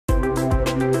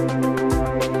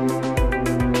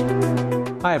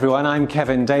Hi everyone, I'm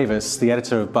Kevin Davis, the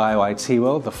editor of BioIT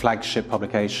World, the flagship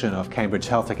publication of Cambridge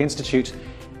Health Tech Institute,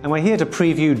 and we're here to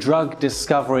preview drug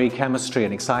discovery chemistry,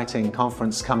 an exciting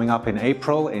conference coming up in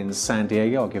April in San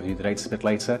Diego. I'll give you the dates a bit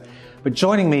later. But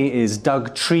joining me is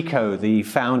Doug Treco, the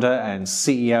founder and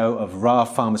CEO of Ra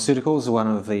Pharmaceuticals, one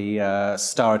of the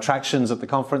star attractions at the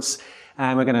conference.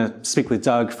 And we're going to speak with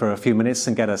Doug for a few minutes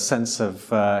and get a sense of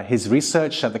his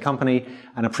research at the company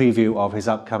and a preview of his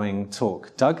upcoming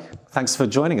talk. Doug, thanks for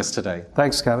joining us today.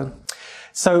 Thanks, Kevin.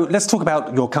 So let's talk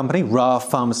about your company, Ra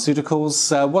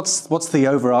Pharmaceuticals. What's the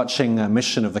overarching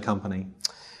mission of the company?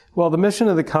 Well, the mission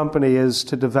of the company is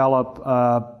to develop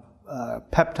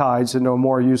peptides into a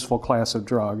more useful class of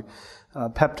drug.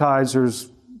 Peptides, there's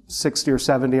 60 or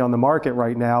 70 on the market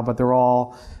right now, but they're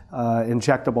all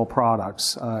injectable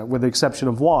products, with the exception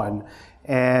of one.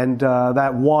 And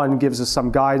that one gives us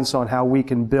some guidance on how we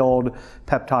can build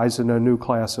peptides into a new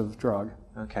class of drug.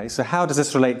 Okay, so how does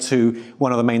this relate to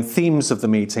one of the main themes of the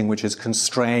meeting, which is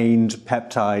constrained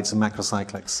peptides and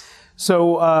macrocyclics?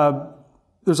 So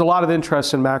there's a lot of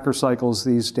interest in macrocycles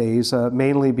these days,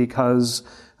 mainly because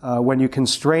when you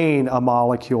constrain a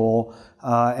molecule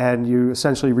and you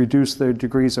essentially reduce the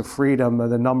degrees of freedom,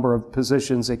 the number of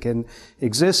positions it can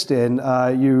exist in,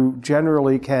 you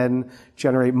generally can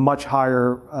generate much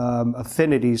higher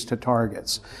affinities to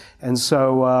targets. And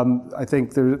so I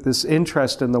think this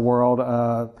interest in the world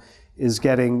is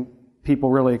getting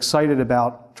people really excited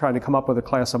about trying to come up with a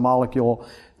class of molecule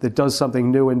that does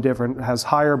something new and different, has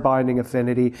higher binding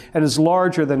affinity, and is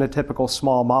larger than a typical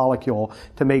small molecule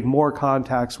to make more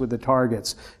contacts with the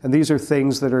targets. And these are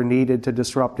things that are needed to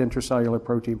disrupt intracellular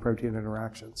protein-protein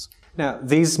interactions. Now,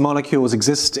 these molecules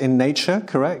exist in nature,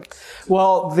 correct?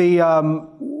 Well,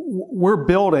 we're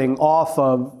building off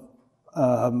of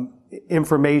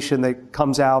information that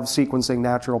comes out of sequencing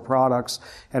natural products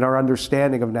and our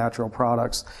understanding of natural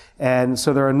products. And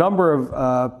so there are a number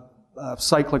of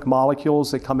cyclic molecules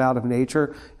that come out of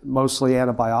nature, mostly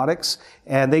antibiotics,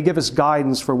 and they give us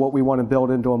guidance for what we want to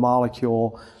build into a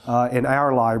molecule in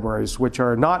our libraries, which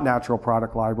are not natural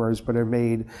product libraries, but are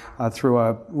made through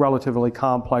a relatively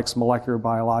complex molecular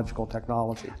biological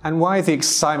technology. And why the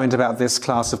excitement about this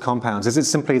class of compounds? Is it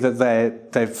simply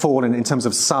that they fall in terms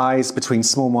of size between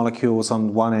small molecules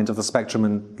on one end of the spectrum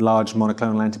and large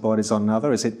monoclonal antibodies on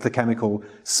another? Is it the chemical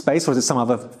space, or is it some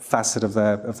other facet of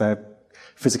their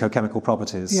physicochemical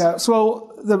properties? Yeah, so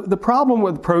the problem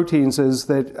with proteins is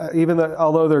that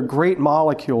although they're great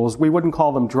molecules, we wouldn't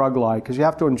call them drug-like because you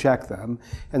have to inject them.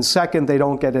 And second, they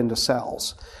don't get into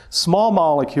cells. Small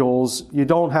molecules, you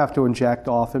don't have to inject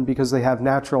often because they have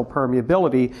natural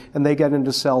permeability and they get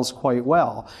into cells quite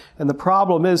well. And the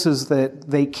problem is that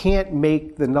they can't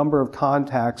make the number of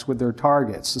contacts with their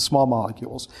targets, the small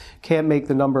molecules, can't make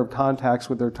the number of contacts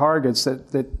with their targets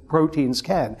that proteins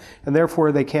can. And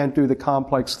therefore, they can't do the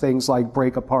complex things like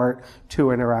break apart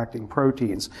two interacting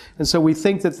proteins. And so we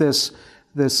think that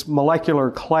this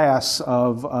molecular class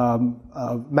of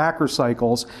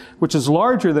macrocycles, which is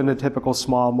larger than a typical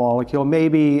small molecule,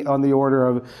 maybe on the order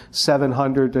of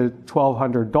 700 to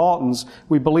 1200 Daltons,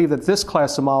 we believe that this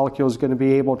class of molecules is going to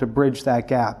be able to bridge that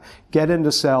gap, get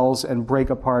into cells and break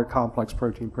apart complex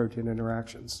protein-protein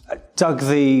interactions. Doug,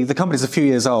 the company's a few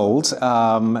years old.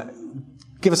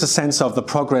 Give us a sense of the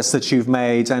progress that you've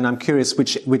made, and I'm curious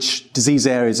which disease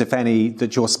areas, if any,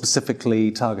 that you're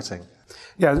specifically targeting.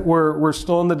 Yeah, we're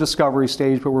still in the discovery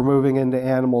stage, but we're moving into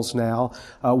animals now.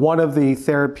 One of the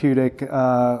therapeutic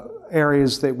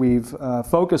areas that we've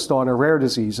focused on are rare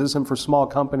diseases, and for small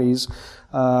companies,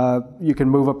 you can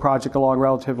move a project along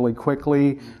relatively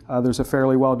quickly. There's a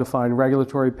fairly well-defined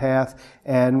regulatory path,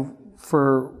 and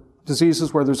for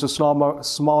diseases where there's a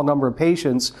small number of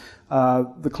patients,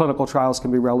 the clinical trials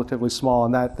can be relatively small,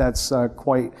 and that's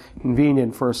quite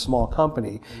convenient for a small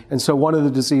company. And so one of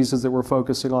the diseases that we're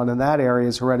focusing on in that area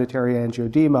is hereditary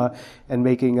angioedema and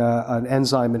making an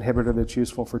enzyme inhibitor that's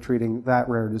useful for treating that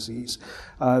rare disease.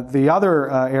 The other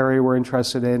area we're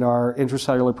interested in are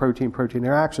intracellular protein-protein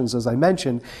interactions, as I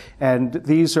mentioned, and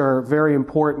these are very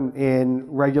important in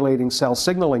regulating cell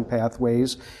signaling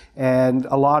pathways, and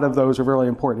a lot of those are really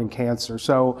important in cancer.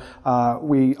 So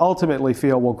we ultimately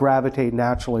feel we'll gravitate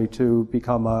naturally to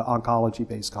become an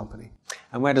oncology-based company.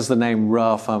 And where does the name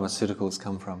Ra Pharmaceuticals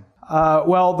come from?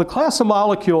 Well, the class of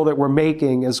molecule that we're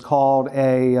making is called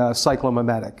a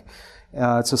cyclomimetic.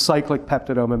 It's a cyclic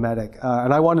peptidomimetic.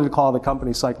 And I wanted to call the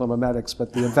company Cyclomimetics,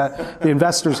 but the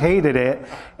investors hated it.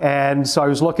 And so I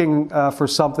was looking for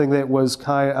something that was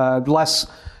kind of less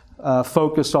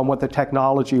focused on what the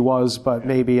technology was, but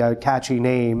maybe a catchy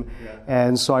name. Yeah.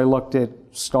 And so I looked at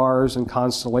stars and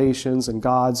constellations and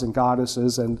gods and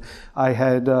goddesses. And I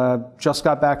had just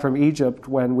got back from Egypt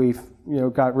when we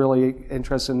got really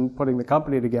interested in putting the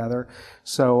company together.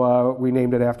 So we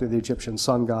named it after the Egyptian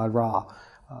sun god Ra.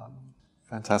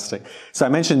 Fantastic. So I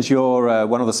mentioned you're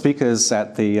one of the speakers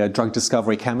at the Drug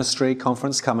Discovery Chemistry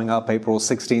Conference coming up April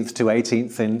 16th to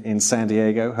 18th in San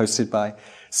Diego, hosted by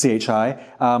CHI.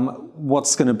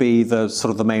 What's going to be the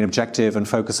sort of the main objective and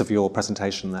focus of your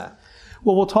presentation there?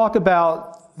 Well, we'll talk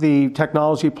about the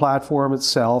technology platform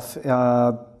itself,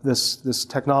 this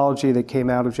technology that came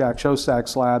out of Jack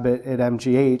Shostak's lab at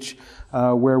MGH,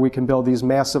 where we can build these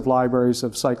massive libraries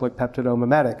of cyclic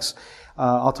peptidomimetics.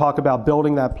 I'll talk about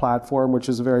building that platform, which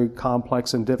is a very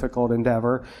complex and difficult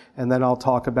endeavor, and then I'll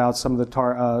talk about some of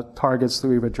the targets that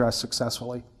we've addressed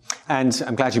successfully. And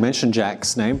I'm glad you mentioned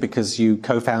Jack's name, because you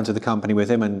co-founded the company with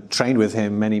him and trained with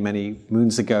him many, many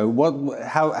moons ago.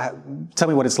 Tell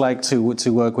me what it's like to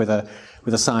work with a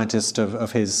scientist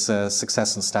of his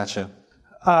success and stature.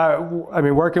 I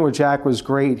mean, working with Jack was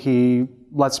great. He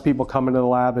lets people come into the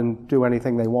lab and do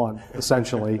anything they want,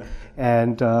 essentially.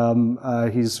 And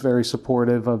he's very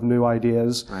supportive of new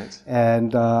ideas. Right.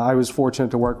 And I was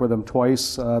fortunate to work with him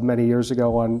twice, many years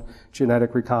ago on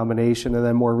genetic recombination, and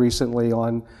then more recently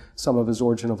on some of his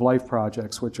origin of life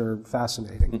projects, which are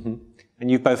fascinating. Mm-hmm.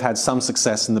 And you've both had some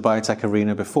success in the biotech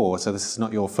arena before, so this is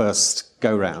not your first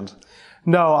go-round.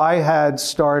 No, I had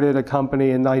started a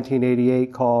company in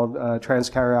 1988 called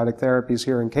Transkaryotic Therapies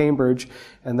here in Cambridge,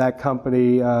 and that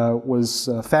company was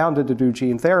founded to do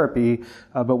gene therapy,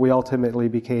 but we ultimately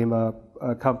became a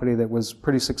company that was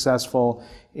pretty successful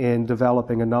in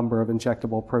developing a number of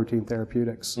injectable protein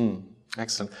therapeutics.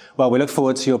 Excellent. Well, we look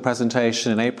forward to your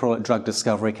presentation in April at Drug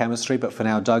Discovery Chemistry, but for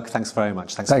now, Doug, thanks very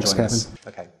much. Thanks for joining us. Kevin.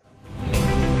 Okay.